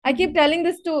I keep telling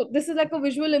this is like a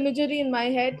visual imagery in my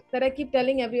head that I keep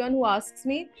telling everyone who asks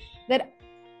me that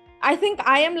I think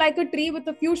I am like a tree with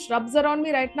a few shrubs around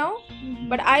me right now,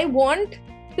 but I want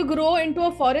to grow into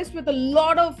a forest with a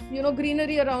lot of,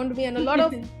 greenery around me and a lot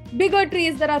of bigger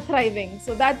trees that are thriving.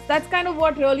 So that's kind of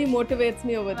what really motivates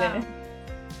me over there.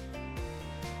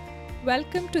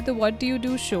 Welcome to the What Do You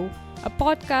Do show, a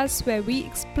podcast where we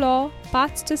explore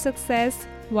paths to success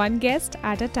one guest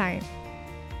at a time.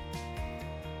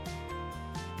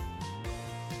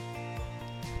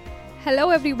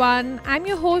 Hello everyone, I'm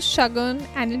your host Shagun,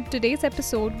 and in today's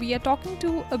episode we are talking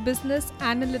to a business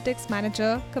analytics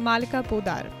manager, Kamallika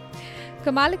Poddar.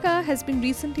 Kamallika has been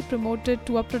recently promoted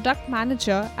to a product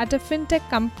manager at a fintech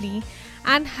company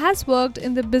and has worked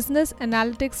in the business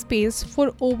analytics space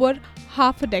for over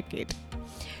half a decade.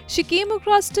 She came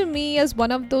across to me as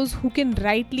one of those who can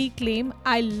rightly claim,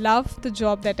 I love the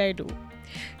job that I do.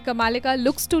 Kamallika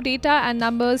looks to data and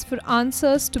numbers for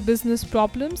answers to business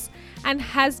problems and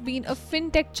has been a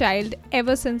fintech child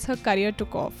ever since her career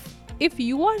took off. If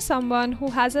you are someone who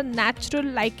has a natural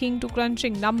liking to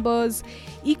crunching numbers,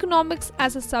 economics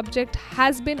as a subject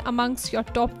has been amongst your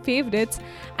top favorites,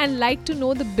 and like to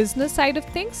know the business side of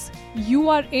things, you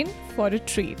are in for a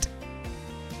treat.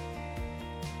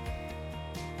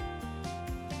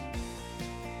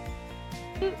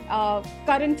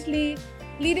 Currently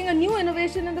leading a new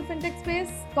innovation in the fintech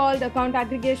space called account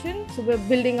aggregation. So we're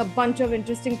building a bunch of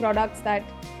interesting products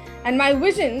and my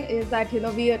vision is that,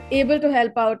 we are able to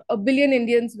help out 1 billion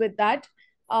Indians with that.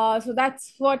 So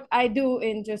that's what I do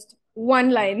in just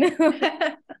one line.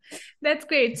 That's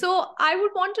great. So I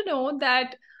would want to know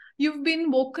that you've been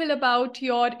vocal about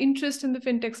your interest in the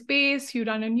fintech space. You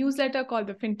run a newsletter called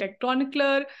the Fintech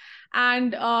Chronicler.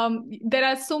 And there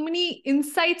are so many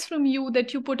insights from you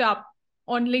that you put up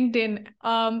on LinkedIn.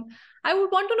 I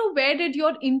would want to know, where did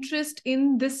your interest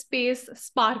in this space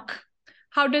spark?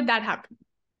 How did that happen?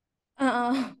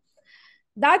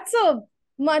 That's a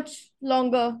much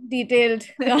longer, detailed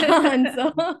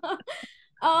answer.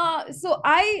 So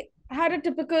I had a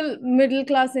typical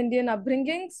middle-class Indian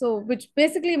upbringing, so which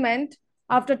basically meant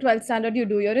after 12th standard, you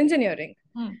do your engineering.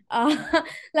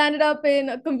 Landed up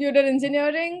in computer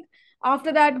engineering.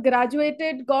 After that,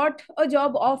 graduated, got a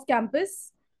job off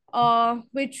campus,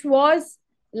 which was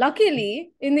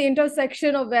luckily in the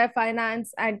intersection of where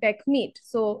finance and tech meet.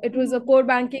 So it was a core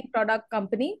banking product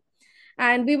company.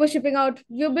 And we were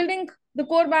building the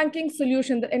core banking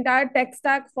solution, the entire tech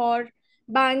stack for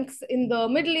banks in the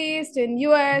Middle East, in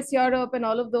US, Europe, and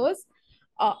all of those.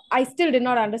 I still did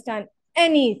not understand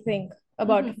anything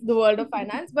about the world of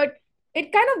finance, but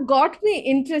it kind of got me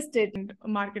interested in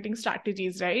marketing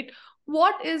strategies, right?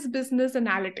 What is business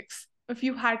analytics? If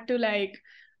you had to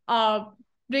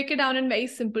break it down in very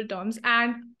simple terms,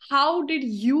 and how did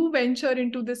you venture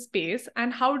into this space,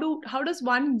 and how does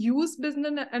one use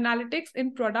business analytics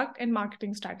in product and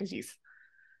marketing strategies?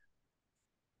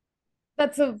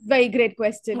 That's a very great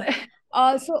question.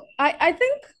 So I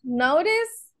think nowadays,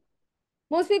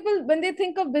 most people, when they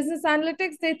think of business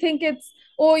analytics, they think it's,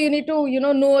 you need to,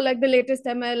 know like the latest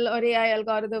ML or AI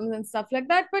algorithms and stuff like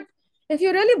that. But if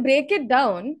you really break it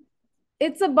down,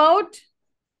 it's about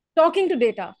talking to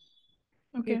data.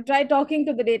 Okay. Try talking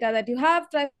to the data that you have,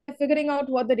 try figuring out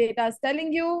what the data is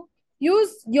telling you.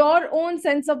 Use your own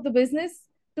sense of the business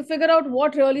to figure out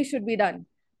what really should be done,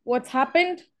 what's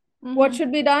happened, what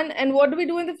should be done, and what do we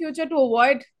do in the future to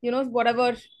avoid,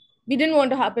 whatever we didn't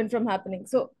want to happen from happening.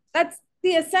 So that's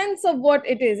the essence of what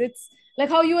it is. It's like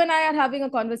how you and I are having a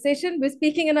conversation. We're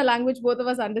speaking in a language both of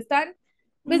us understand.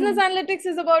 Business analytics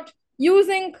is about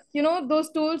using,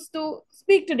 those tools to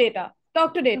speak to data,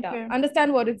 talk to data,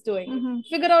 understand what it's doing,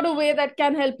 figure out a way that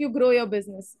can help you grow your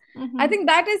business. I think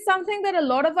that is something that a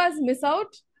lot of us miss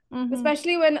out,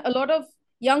 especially when a lot of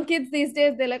young kids these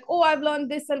days, they're like, I've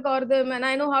learned this algorithm and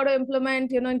I know how to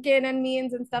implement, in KNN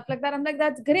means and stuff like that. I'm like,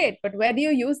 that's great, but where do you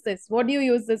use this? What do you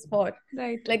use this for?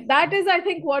 Right. Like that is, I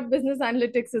think, what business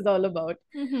analytics is all about.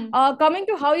 Coming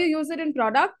to how you use it in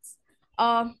products,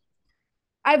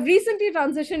 I've recently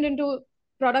transitioned into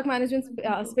product management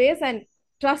space, and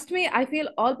trust me, I feel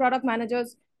all product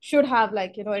managers should have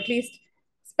at least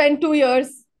spend 2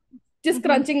 years just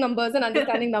crunching numbers and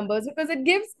understanding numbers, because it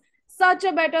gives such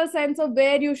a better sense of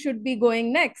where you should be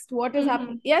going next, what is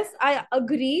happening. Yes, I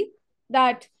agree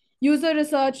that user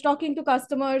research, talking to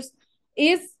customers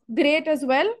is great as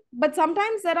well, but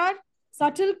sometimes there are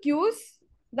subtle cues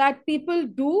that people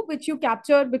do which you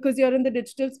capture because you're in the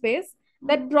digital space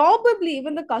that probably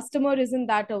even the customer isn't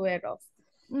that aware of.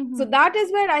 So that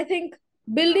is where I think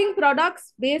building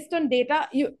products based on data.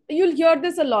 You'll hear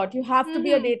this a lot. You have to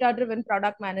be a data driven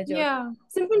product manager. Yeah.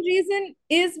 Simple reason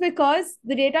is because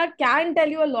the data can tell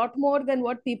you a lot more than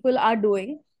what people are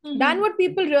doing, than what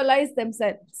people realize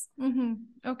themselves.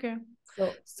 Okay. So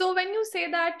So when you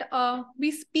say that we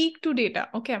speak to data,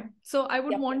 okay. So I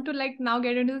would want to like now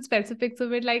get into the specifics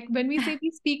of it. Like when we say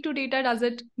we speak to data, does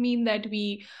it mean that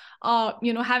we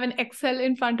have an Excel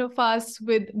in front of us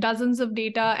with dozens of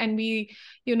data and we,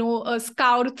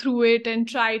 scour through it and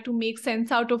try to make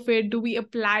sense out of it? Do we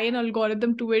apply an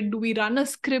algorithm to it? Do we run a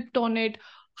script on it?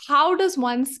 How does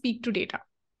one speak to data?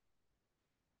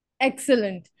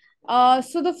 excellent.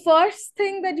 So the first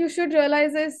thing that you should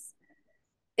realize is,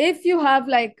 if you have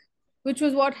like, which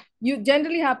was what you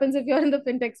generally happens if you're in the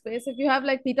fintech space, if you have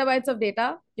like petabytes of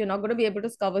data, you're not going to be able to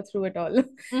scour through it all.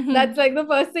 That's like the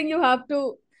first thing you have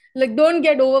to, like, don't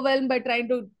get overwhelmed by trying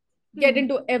to get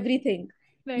into everything.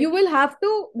 Right. You will have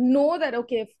to know that,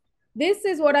 okay, if this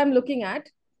is what I'm looking at,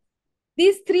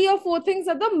 these 3 or 4 things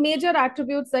are the major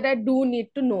attributes that I do need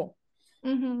to know.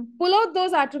 Pull out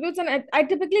those attributes, and I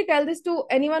typically tell this to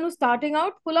anyone who's starting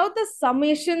out. Pull out the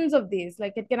summations of these.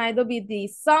 Like, it can either be the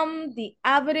sum, the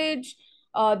average,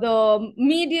 the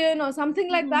median, or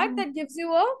something like that, that gives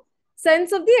you a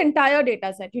sense of the entire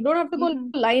data set. You don't have to go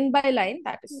line by line.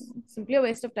 That is simply a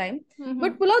waste of time.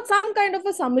 But pull out some kind of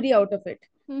a summary out of it.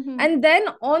 And then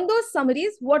on those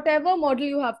summaries, whatever model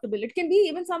you have to build, it can be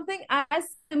even something as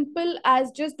simple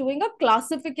as just doing a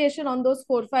classification on those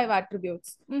 4 or 5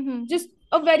 attributes. Just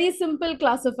a very simple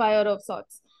classifier of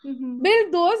sorts.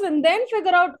 Build those and then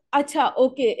figure out, acha,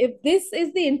 okay, if this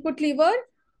is the input lever,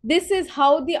 this is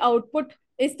how the output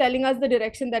is telling us the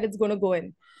direction that it's going to go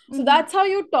in. So that's how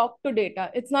you talk to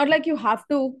data. It's not like you have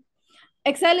to.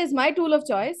 Excel is my tool of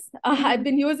choice. I've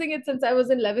been using it since I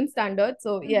was in 11th standard.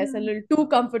 So yes, a little too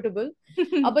comfortable.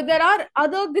 But there are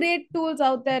other great tools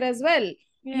out there as well.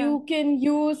 You can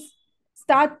use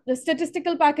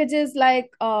statistical packages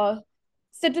like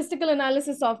statistical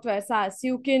analysis software, SAS.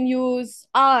 You can use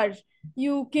R.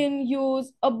 You can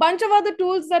use a bunch of other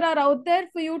tools that are out there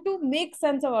for you to make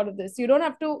sense of all of this. You don't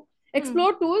have to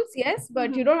explore tools, yes,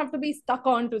 but you don't have to be stuck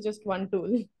on to just one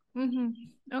tool.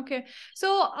 Okay.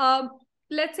 So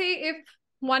let's say if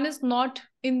one is not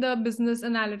in the business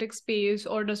analytics space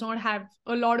or does not have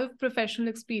a lot of professional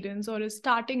experience or is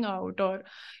starting out or,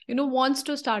 wants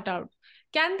to start out,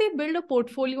 can they build a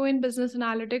portfolio in business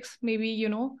analytics? Maybe,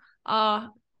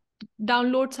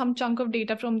 download some chunk of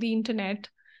data from the internet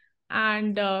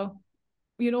and, have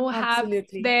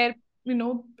Absolutely. their,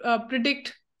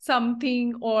 predict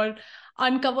something or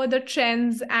uncover the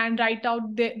trends and write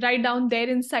down their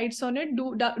insights on it.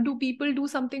 Do people do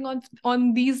something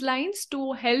on these lines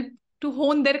to help to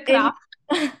hone their craft?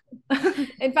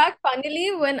 In fact,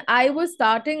 funnily, when I was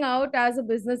starting out as a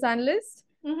business analyst,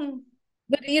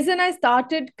 the reason I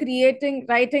started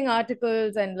writing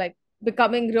articles and like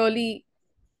becoming really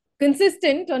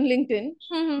consistent on LinkedIn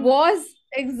was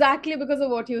exactly because of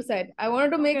what you said. I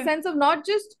wanted to make sense of not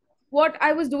just what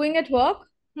I was doing at work,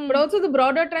 but also the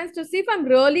broader trends, to see if I'm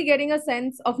really getting a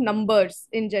sense of numbers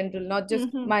in general, not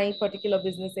just my particular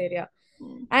business area.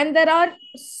 And there are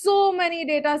so many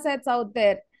data sets out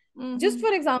there. Just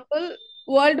for example,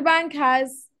 World Bank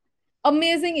has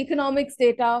amazing economics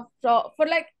data for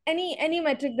like any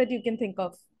metric that you can think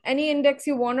of. Any index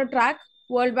you want to track,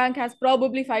 World Bank has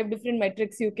probably 5 different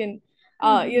metrics you can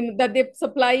that they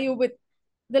supply you with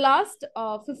the last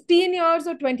 15 years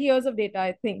or 20 years of data,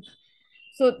 I think.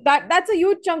 So that's a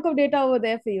huge chunk of data over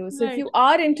there for you. So if you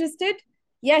are interested,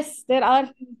 yes, there are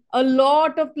a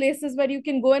lot of places where you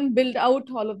can go and build out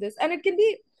all of this. And it can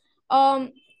be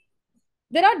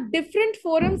there are different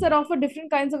forums that offer different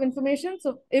kinds of information.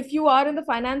 So if you are in the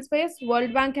finance space,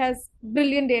 World Bank has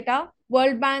brilliant data.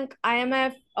 World Bank,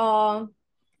 IMF.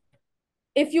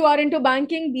 If you are into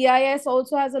banking, BIS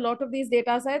also has a lot of these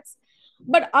data sets.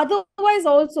 But otherwise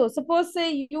also, suppose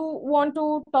say you want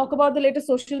to talk about the latest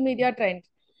social media trend.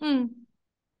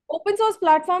 Open source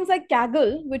platforms like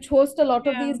Kaggle, which host a lot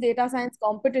of these data science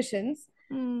competitions,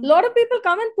 a lot of people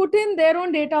come and put in their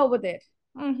own data over there.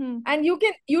 And you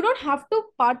don't have to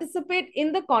participate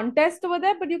in the contest over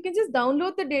there, but you can just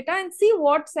download the data and see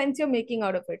what sense you're making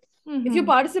out of it. If you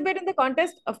participate in the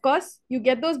contest, of course, you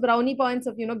get those brownie points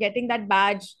of getting that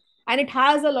badge, and it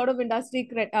has a lot of industry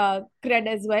cred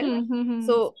as well.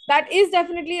 So that is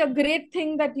definitely a great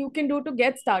thing that you can do to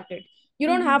get started. You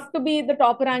don't have to be the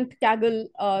top ranked Kaggle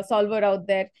solver out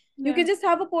there. You can just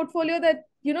have a portfolio that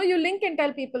you link and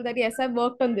tell people that yes, I've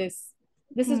worked on this.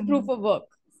 This is proof of work.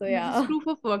 So yeah, this is proof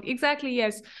of work. Exactly,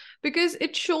 yes. Because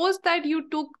it shows that you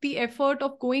took the effort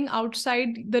of going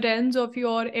outside the realms of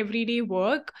your everyday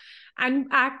work and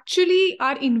actually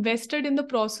are invested in the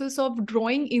process of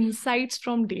drawing insights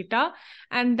from data,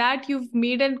 and that you've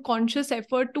made a conscious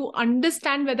effort to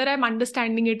understand whether I'm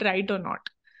understanding it right or not.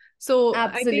 So I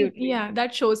think, Absolutely. yeah,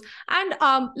 that shows. And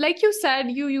like you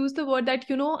said, you use the word that,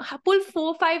 pull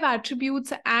 4-5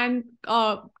 attributes and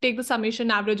take the summation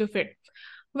average of it.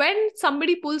 When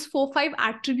somebody pulls 4-5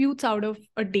 attributes out of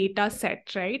a data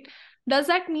set, right? Does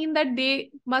that mean that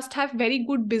they must have very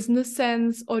good business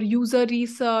sense or user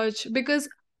research? Because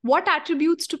what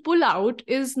attributes to pull out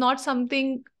is not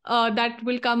something that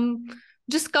will come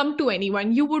to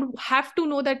anyone. You would have to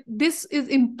know that this is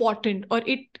important, or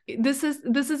this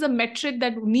is a metric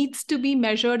that needs to be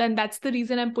measured, and that's the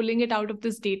reason I'm pulling it out of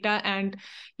this data and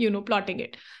plotting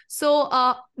it. So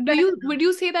would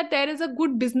you say that there is a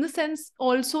good business sense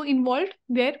also involved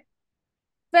there?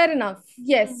 Fair enough.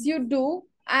 Yes, you do.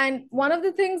 And one of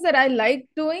the things that I like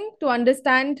doing to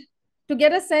understand, to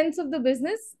get a sense of the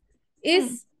business, Hmm.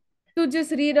 is to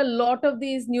just read a lot of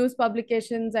these news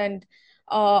publications. And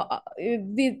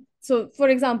so, for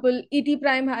example, ET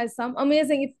Prime has some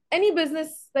amazing, if any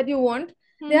business that you want,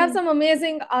 they have Hmm. some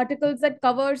amazing articles that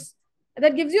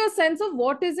gives you a sense of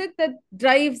what is it that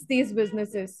drives these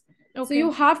businesses. So Okay.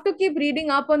 you have to keep reading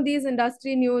up on these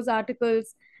industry news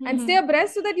articles and stay Hmm.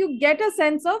 abreast so that you get a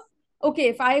sense of, okay,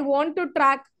 if I want to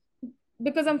track,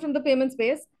 because I'm from the payment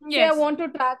space, say I Yes. want to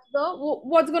track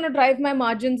what's going to drive my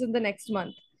margins in the next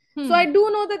month. So I Hmm. do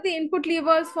know that the input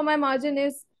levers for my margin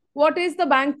is, what is the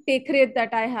bank take rate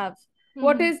that I have,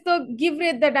 what Hmm. is the give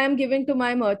rate that I'm giving to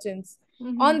my merchants.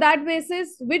 On Hmm. that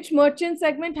basis, which merchant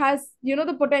segment has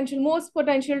the most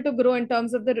potential to grow in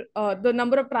terms of the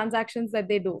number of transactions that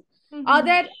they do. Are Hmm.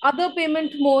 there other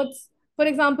payment modes? For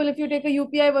example, if you take a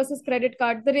UPI versus credit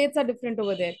card, the rates are different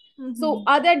over there. So Hmm.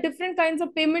 are there different kinds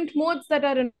of payment modes that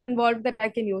are involved that I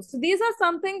can use? So these are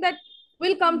something that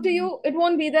will come to you. It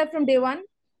won't be there from day one.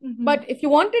 Hmm. But if you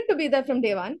want it to be there from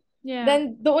day one, Yeah.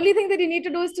 then the only thing that you need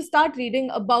to do is to start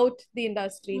reading about the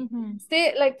industry. Hmm. Stay,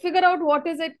 like, figure out what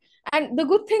is it. And the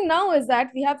good thing now is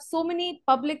that we have so many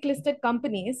public listed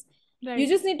companies. You Right.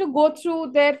 just need to go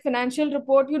through their financial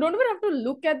report. You don't even have to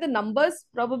look at the numbers,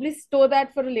 probably store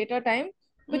that for a later time,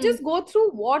 but Mm. just go through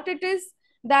what it is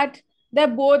that their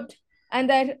board and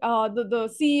their the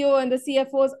CEO and the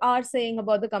CFOs are saying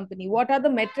about the company. What are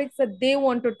the metrics that they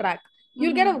want to track?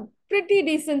 You'll get Hmm. a pretty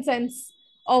decent sense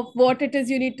of what it is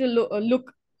you need to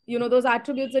look, those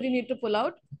attributes that you need to pull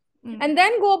out, Mm. and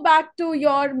then go back to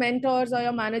your mentors or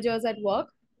your managers at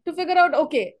work to figure out,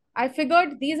 okay, I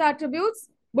figured these attributes,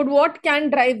 but what can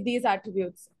drive these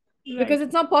attributes? Because Right.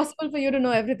 it's not possible for you to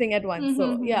know everything at once.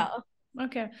 So Mm-hmm. yeah.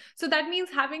 Okay. So that means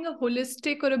having a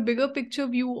holistic or a bigger picture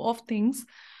view of things,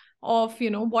 of,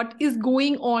 what is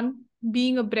going on,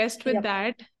 being abreast with Yep.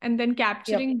 that, and then Yep.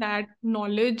 capturing that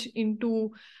knowledge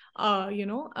into,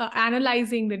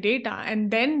 analyzing the data and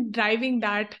then driving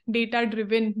that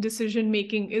data-driven decision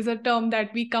making is a term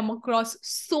that we come across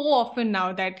so often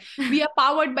now, that we are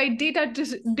powered by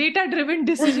data-driven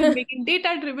decision making,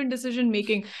 data-driven decision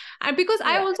making. And because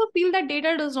I Yeah. also feel that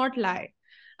data does not lie.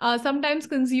 Sometimes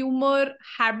consumer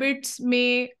habits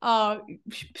may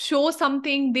show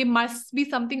something, they must be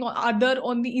something or other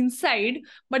on the inside,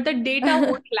 but the data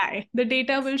won't lie. The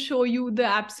data will show you the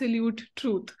absolute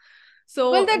truth.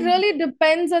 Well, So, that really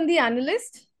depends on the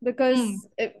analyst, mm. because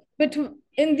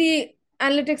in the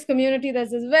analytics community,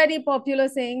 there's this very popular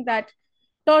saying that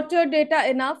torture data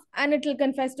enough and it will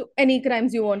confess to any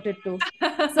crimes you want it to.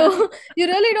 So you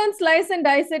really don't slice and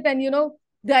dice it and,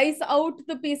 dice out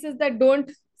the pieces that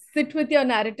don't sit with your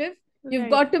narrative. You've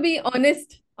Right. got to be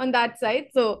honest on that side.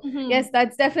 So, Mhm. yes,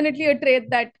 that's definitely a trait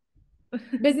that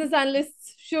business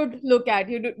analysts should look at.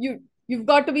 You've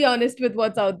got to be honest with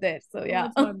what's out there. So, yeah.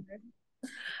 What's on there?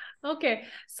 Okay.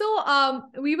 So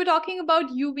we were talking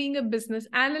about you being a business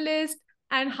analyst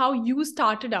and how you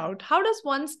started out. How does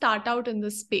one start out in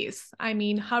this space? I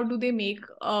mean, how do they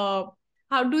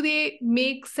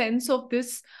make sense of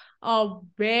this?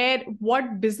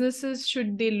 What businesses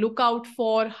should they look out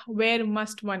for? Where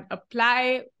must one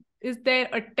apply? Is there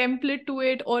a template to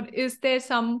it, or is there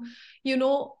some,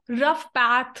 rough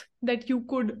path that you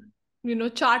could,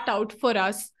 chart out for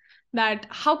us, that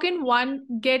how can one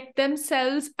get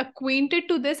themselves acquainted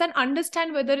to this and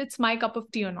understand whether it's my cup of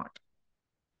tea or not?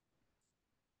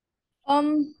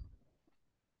 Um,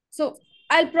 so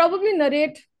I'll probably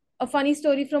narrate a funny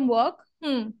story from work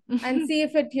Hmm. and see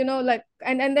if it, like,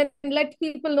 and then let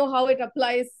people know how it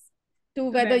applies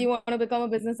to whether Right. you want to become a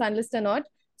business analyst or not.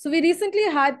 So we recently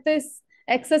had this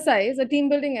exercise, a team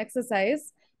building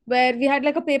exercise, where we had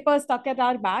like a paper stuck at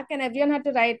our back and everyone had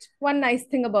to write one nice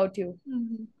thing about you.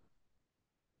 Mhm.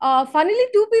 Funnily,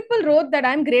 two people wrote that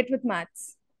I'm great with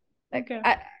maths. Like, Okay.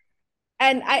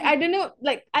 I don't know,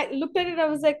 like I looked at it, I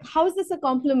was like, how is this a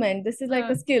compliment? This is like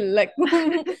a skill. Like,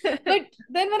 but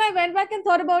then when I went back and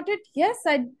thought about it, yes,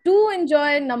 I do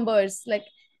enjoy numbers. Like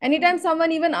anytime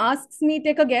someone even asks me,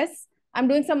 take a guess, I'm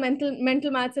doing some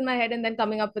mental maths in my head and then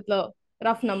coming up with a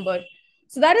rough number.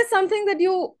 So that is something that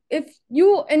if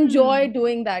you enjoy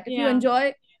doing that, if you Yeah.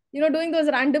 enjoy, doing those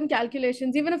random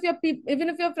calculations, even if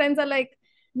your friends are like,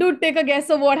 dude, take a guess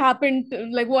of what happened,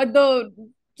 like what the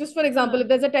just for example, if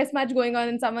there's a test match going on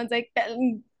and someone's like,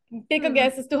 take a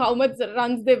guess as to how much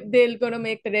runs they're gonna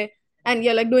make today, and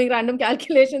you're like doing random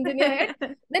calculations in your head,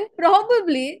 then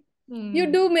probably you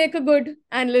do make a good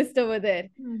analyst over there.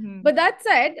 But that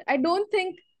said, I don't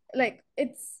think like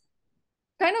it's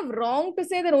kind of wrong to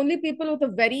say that only people with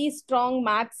a very strong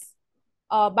maths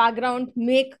background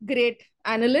make great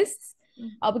analysts,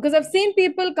 because I've seen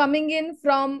people coming in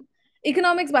from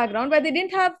economics background where they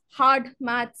didn't have hard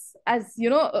maths as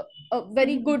a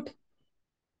very good,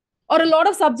 or a lot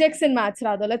of subjects in maths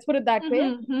rather, let's put it that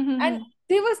way, and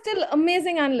they were still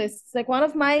amazing analysts. Like one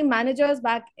of my managers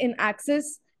back in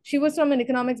Axis, she was from an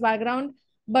economics background,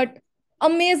 but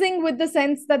amazing with the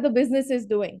sense that the business is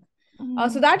doing.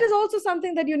 So that is also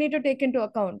something that you need to take into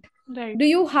account. Right. Do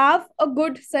you have a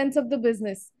good sense of the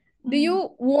business? Do you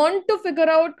want to figure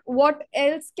out what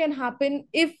else can happen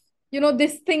if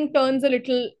this thing turns a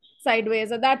little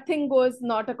sideways, or that thing goes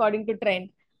not according to trend?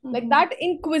 Like that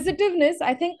inquisitiveness,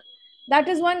 I think that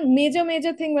is one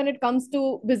major thing when it comes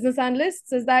to business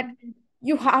analysts, is that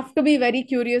you have to be very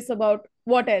curious about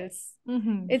what else.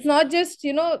 It's not just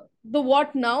the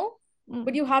what now,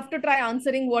 but you have to try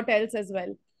answering what else as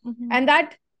well. And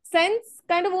that sense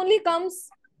kind of only comes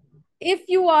if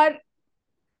you are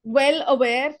well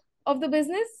aware of the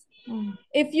business.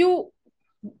 If you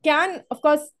can, of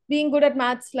course, being good at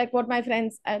maths, like what my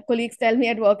friends colleagues tell me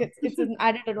at work, it's an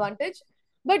added advantage,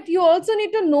 but you also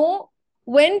need to know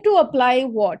when to apply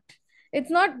what.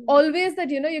 It's not always that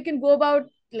you can go about,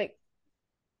 like,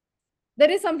 there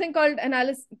is something called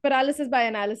analysis paralysis by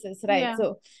analysis, right? Yeah.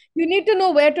 So you need to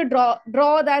know where to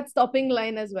draw that stopping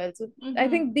line as well. So I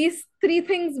think these three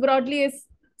things broadly is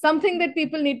something that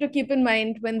people need to keep in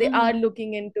mind when they are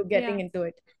looking into getting Yeah. into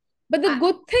it. But the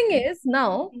good thing is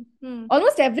now Hmm.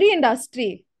 almost every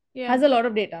industry Yeah. has a lot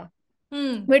of data.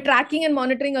 We're tracking and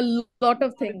monitoring a lot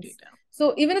of things. Data.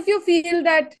 So even if you feel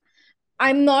that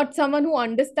I'm not someone who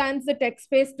understands the tech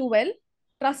space too well,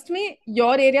 trust me,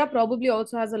 your area probably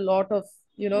also has a lot of,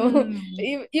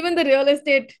 even the real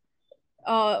estate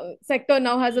sector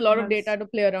now has a lot of Yes. data to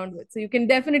play around with. So you can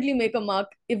definitely make a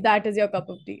mark if that is your cup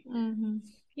of tea.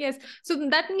 Yes. So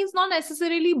that means not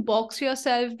necessarily box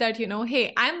yourself that,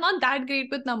 hey, I'm not that great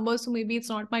with numbers, so maybe it's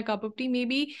not my cup of tea.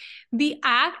 Maybe the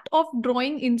act of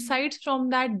drawing insights from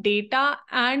that data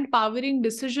and powering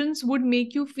decisions would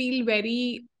make you feel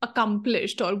very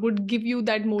accomplished, or would give you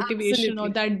that motivation or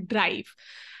Absolutely. that drive.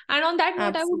 And on that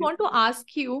note, I would want Absolutely. to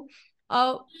ask you,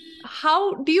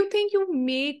 how do you think you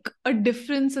make a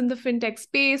difference in the fintech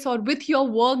space or with your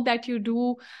work that you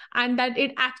do, and that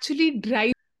it actually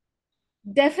drives?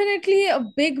 Definitely a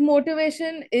big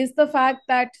motivation is the fact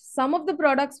that some of the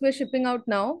products we're shipping out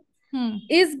now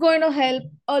is going to help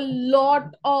a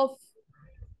lot of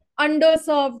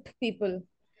underserved people.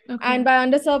 Okay. And by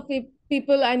underserved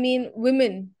people, I mean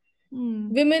women.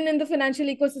 Hmm. Women in the financial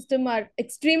ecosystem are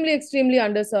extremely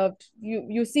underserved.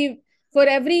 You see, for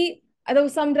every, there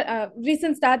was some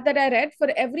recent stat that I read,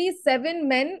 for every 7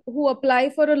 men who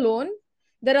apply for a loan,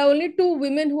 there are only 2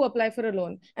 women who apply for a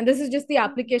loan, and this is just the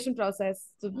application process.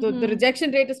 So the rejection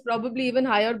rate is probably even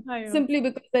higher, Higher. simply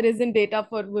because there isn't data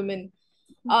for women.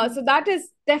 So that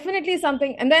is definitely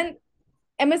something. And then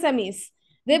MSMEs,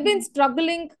 they've been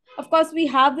struggling. Of course, we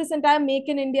have this entire Make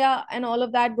in India and all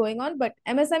of that going on, but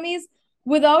MSMEs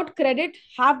without credit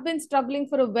have been struggling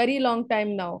for a very long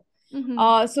time now.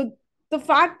 So the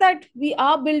fact that we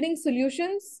are building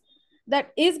solutions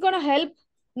that is going to help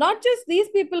not just these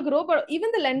people grow, but even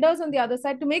the lenders on the other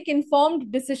side to make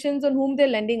informed decisions on whom they're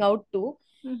lending out to,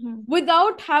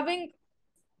 without having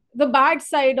the bad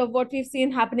side of what we've seen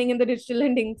happening in the digital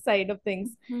lending side of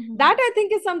things. That I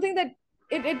think is something that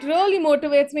it really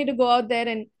motivates me to go out there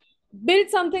and build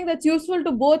something that's useful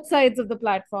to both sides of the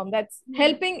platform, that's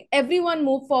helping everyone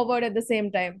move forward at the same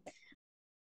time.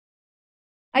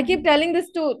 I keep telling this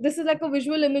is like a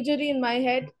visual imagery in my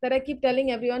head that I keep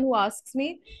telling everyone who asks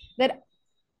me, that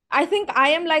I think I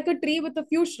am like a tree with a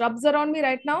few shrubs around me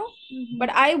right now, but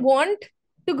I want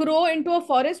to grow into a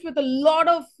forest with a lot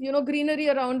of greenery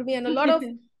around me and a lot of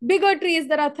bigger trees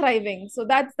that are thriving. So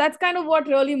that's kind of what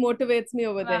really motivates me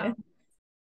over there.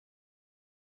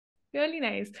 Really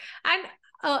nice. And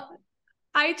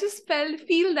I just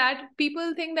feel that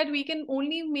people think that we can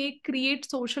only create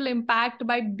social impact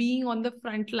by being on the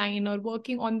front line or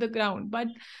working on the ground. But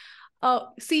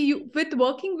see, you with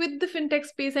working with the fintech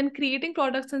space and creating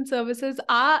products and services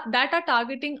that are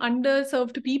targeting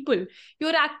underserved people,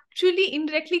 you're actually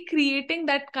indirectly creating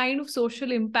that kind of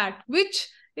social impact, which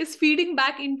is feeding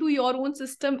back into your own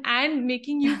system and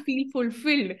making you feel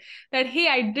fulfilled. That hey,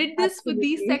 I did this for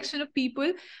these Absolutely. section of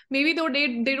people. Maybe though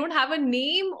they don't have a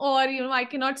name, or I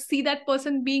cannot see that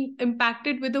person being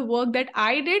impacted with the work that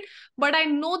I did, but I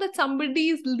know that somebody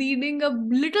is leading a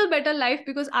little better life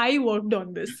because I worked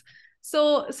on this.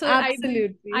 So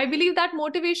Absolutely. I believe that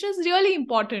motivation is really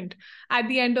important at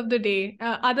the end of the day,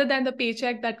 other than the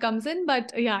paycheck that comes in.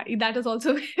 But yeah, that is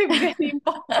also very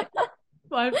important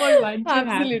for one to have.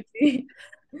 Absolutely.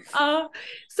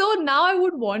 So now I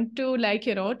would want to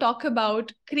talk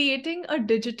about creating a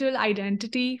digital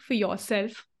identity for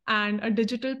yourself and a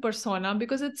digital persona,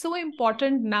 because it's so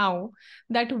important now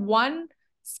that one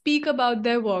speak about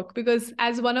their work, because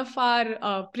as one of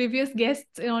our previous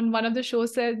guests on one of the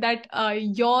shows said that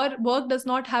your work does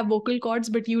not have vocal cords,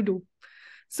 but you do.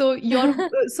 So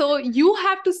you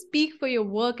have to speak for your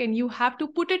work and you have to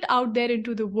put it out there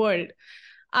into the world.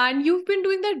 And you've been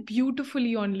doing that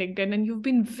beautifully on LinkedIn, and you've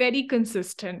been very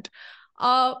consistent.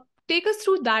 Uh, Take us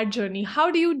through that journey.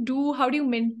 How do you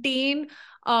maintain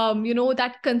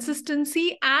that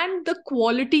consistency and the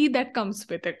quality that comes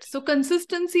with it? So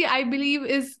consistency, I believe,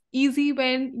 is easy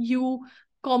when you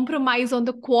compromise on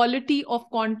the quality of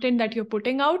content that you're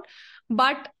putting out.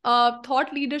 But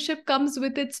thought leadership comes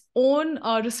with its own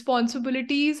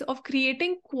responsibilities of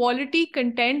creating quality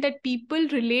content that people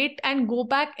relate and go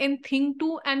back and think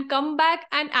to and come back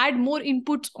and add more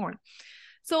inputs on.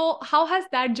 So how has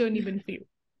that journey been for you?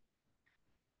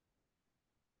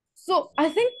 So I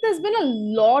think there's been a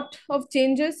lot of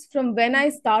changes from when I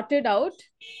started out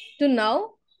to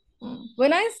now.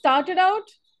 When I started out,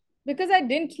 because I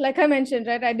didn't, like I mentioned,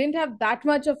 right, I didn't have that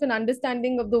much of an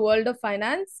understanding of the world of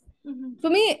finance. Mm-hmm.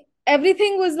 For me,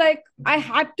 everything was like I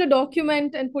had to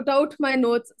document and put out my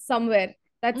notes somewhere.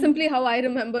 That's simply how I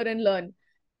remember and learn.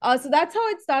 So that's how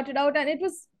it started out. And it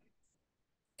was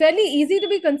fairly easy to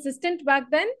be consistent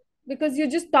back then because you're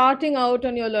just starting out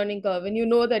on your learning curve and you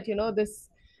know that, this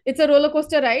it's a roller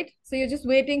coaster ride. So you're just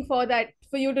waiting for that,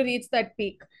 for you to reach that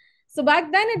peak. So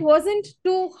back then it wasn't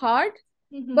too hard.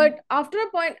 Mm-hmm. But after a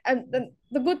point, and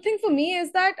the good thing for me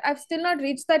is that I've still not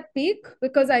reached that peak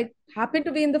because I happen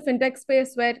to be in the fintech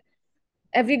space where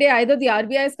every day either the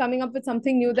RBI is coming up with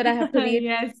something new that I have to read,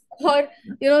 Yes. or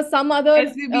some other SVB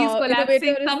is innovator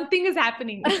collapsing. is Something is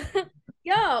happening.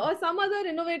 yeah, or some other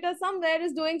innovator somewhere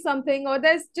is doing something, or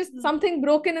there's just something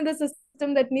broken in the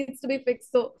system that needs to be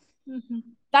fixed. So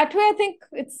that way I think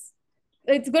it's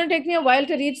going to take me a while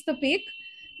to reach the peak.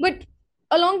 But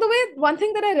along the way, one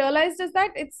thing that I realized is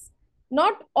that it's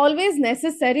not always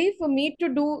necessary for me to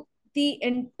do the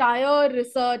entire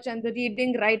research and the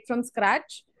reading right from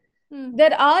scratch.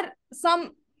 There are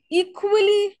some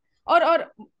equally, or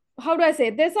how do I say,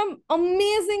 there's some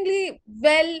amazingly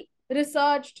well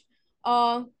researched,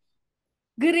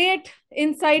 great,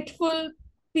 insightful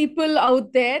people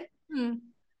out there.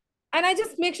 And I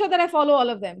just make sure that I follow all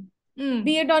of them.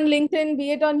 Be it on LinkedIn,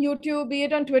 be it on YouTube, be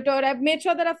it on Twitter. I've made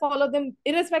sure that I follow them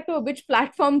irrespective of which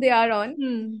platform they are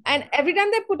on. And every time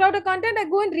they put out a content, I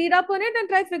go and read up on it and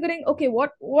try figuring, okay,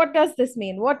 what does this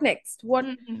mean? What next?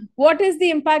 What is the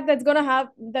impact that's gonna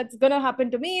happen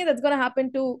to me, that's gonna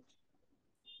happen to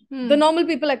the normal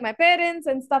people like my parents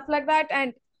and stuff like that.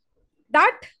 And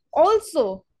that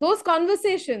also, those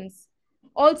conversations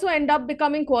also end up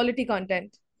becoming quality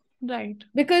content. Right.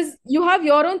 Because you have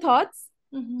your own thoughts,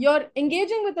 you're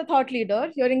engaging with a thought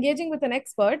leader, you're engaging with an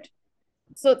expert.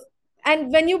 So, and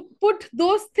when you put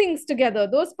those things together,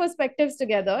 those perspectives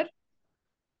together,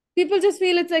 people just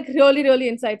feel it's like really, really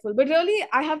insightful. But really,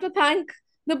 I have to thank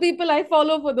the people I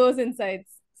follow for those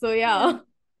insights. So, yeah.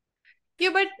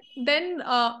 Yeah, but then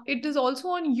it is also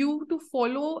on you to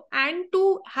follow and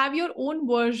to have your own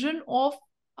version of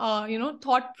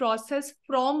thought process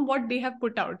from what they have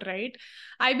put out, right?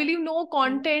 I believe no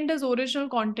content is original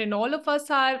content. All of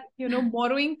us are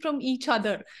borrowing from each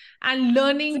other and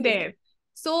learning there.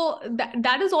 So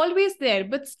that is always there,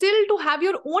 but still to have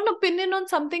your own opinion on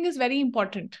something is very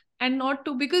important. And not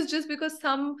to, because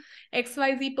some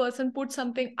XYZ person put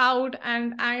something out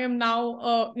and I am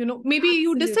now maybe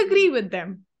you disagree with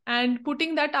them, and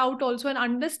putting that out also and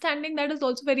understanding that is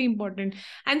also very important,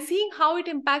 and seeing how it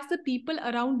impacts the people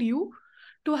around you,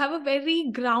 to have a very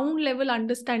ground level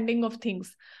understanding of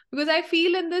things. Because I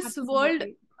feel in this world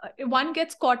one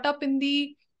gets caught up in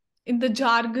the in the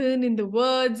jargon, in the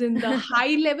words, in the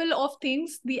high level of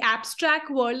things, the abstract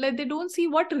world, that they don't see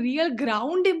what real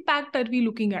ground impact are we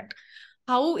looking at.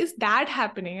 How is that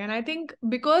happening? And I think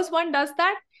because one does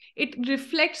that, it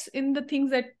reflects in the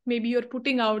things that maybe you're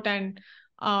putting out and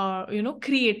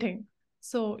creating.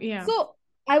 So yeah. So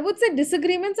I would say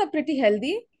disagreements are pretty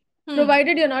healthy,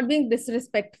 provided you're not being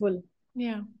disrespectful.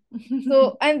 Yeah.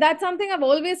 So, and that's something I've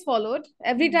always followed.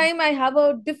 Every time I have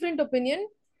a different opinion,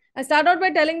 I start out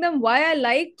by telling them why I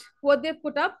liked what they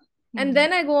put up. And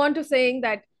then I go on to saying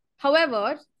that,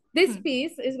 however, this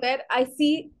piece is where I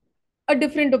see a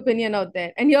different opinion out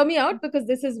there. And hear me out, because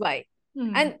this is why.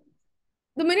 And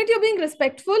the minute you're being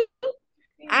respectful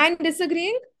and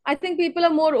disagreeing, I think people are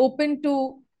more open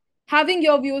to having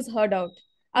your views heard out.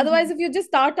 Otherwise, if you just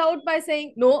start out by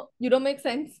saying, no, you don't make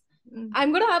sense,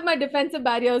 I'm going to have my defensive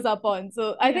barriers up on.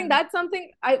 So I think that's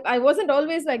something I wasn't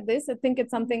always like this. I think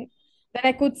it's something that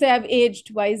I could say I've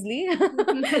aged wisely.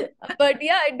 But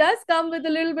yeah, it does come with a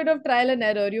little bit of trial and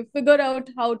error. You figure out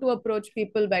how to approach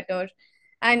people better.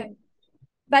 And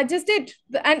that's just it.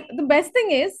 And the best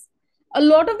thing is, a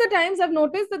lot of the times I've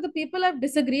noticed that the people I've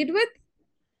disagreed with,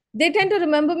 they tend to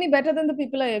remember me better than the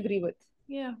people I agree with.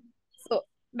 Yeah. So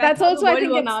that's also, I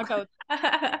think, it's out.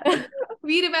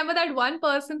 We remember that one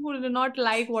person who did not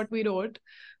like what we wrote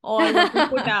or what we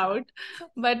put out,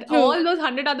 but all those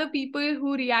 100 other people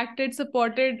who reacted,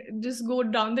 supported, just go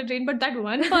down the drain. But that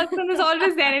one person is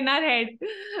always there in our head.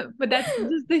 But that's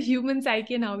just the human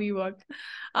psyche and how we work.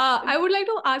 I would like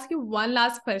to ask you one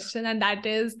last question, and that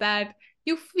is that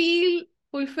you feel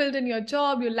fulfilled in your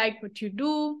job, you like what you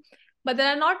do, but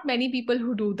there are not many people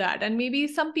who do that. And maybe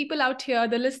some people out here,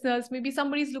 the listeners, maybe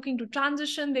somebody's looking to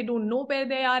transition, they don't know where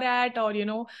they are at, or,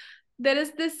 there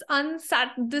is this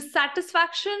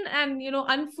dissatisfaction and,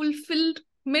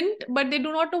 unfulfillment, but they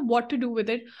do not know what to do with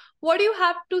it. What do you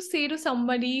have to say to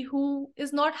somebody who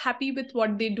is not happy with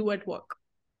what they do at work?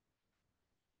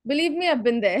 Believe me, I've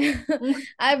been there.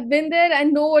 I've been there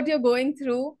and know what you're going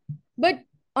through. But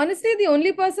honestly, the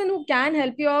only person who can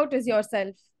help you out is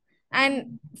yourself.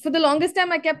 And for the longest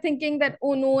time, I kept thinking that,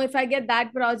 oh no, if I get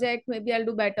that project, maybe I'll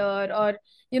do better. Or,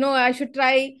 I should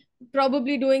try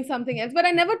probably doing something else. But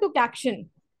I never took action.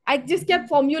 I just kept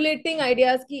formulating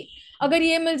ideas कि अगर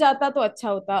ये मिल जाता तो अच्छा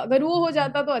होता, अगर वो हो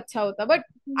जाता तो अच्छा होता. But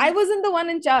I wasn't the one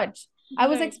in charge. I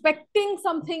was expecting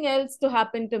something else to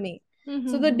happen to me.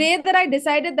 So the day that I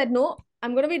decided that no,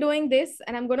 I'm going to be doing this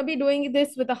and I'm going to be doing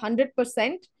this with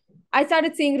 100%, I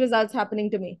started seeing results happening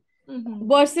to me.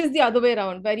 Versus the other way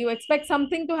around, where you expect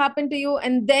something to happen to you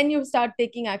and then you start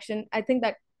taking action. I think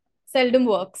that seldom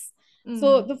works.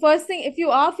 So the first thing, if you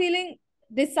are feeling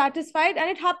dissatisfied, and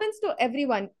it happens to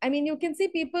everyone, I mean, you can see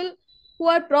people who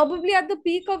are probably at the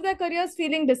peak of their careers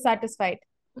feeling dissatisfied.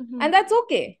 And that's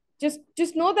okay.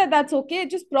 Just know that that's okay. It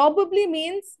just probably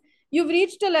means you've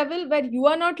reached a level where you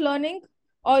are not learning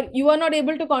or you are not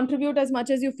able to contribute as much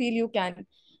as you feel you can.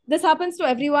 This happens to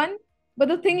everyone. But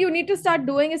the thing you need to start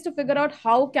doing is to figure out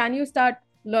how can you start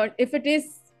learn. If it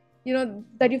is,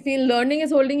 that you feel learning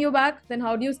is holding you back, then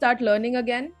how do you start learning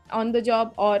again on the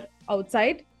job or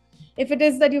outside? If it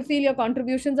is that you feel your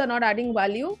contributions are not adding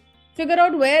value, figure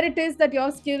out where it is that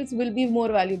your skills will be more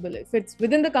valuable. If it's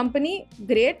within the company,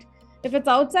 great. If it's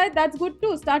outside, that's good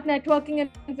too. Start networking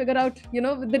and figure out,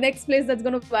 the next place that's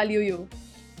going to value you.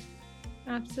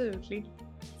 Absolutely.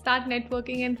 Start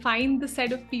networking and find the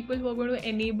set of people who are going to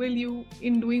enable you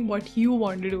in doing what you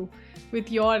want to do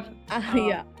with your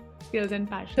skills and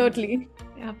passion. Totally.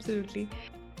 Absolutely.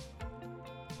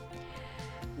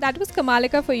 That was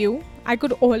Kamallika for you. I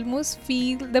could almost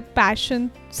feel the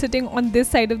passion sitting on this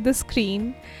side of the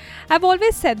screen. I've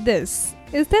always said this.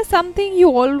 Is there something you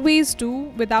always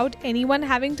do without anyone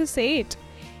having to say it?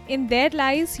 In there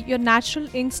lies your natural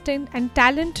instinct and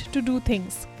talent to do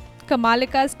things.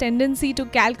 Kamallika's tendency to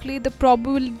calculate the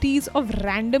probabilities of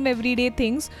random everyday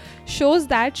things shows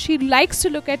that she likes to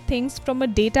look at things from a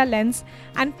data lens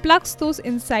and plucks those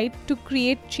insights to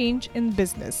create change in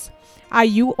business. Are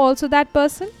you also that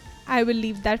person? I will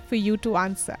leave that for you to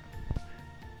answer.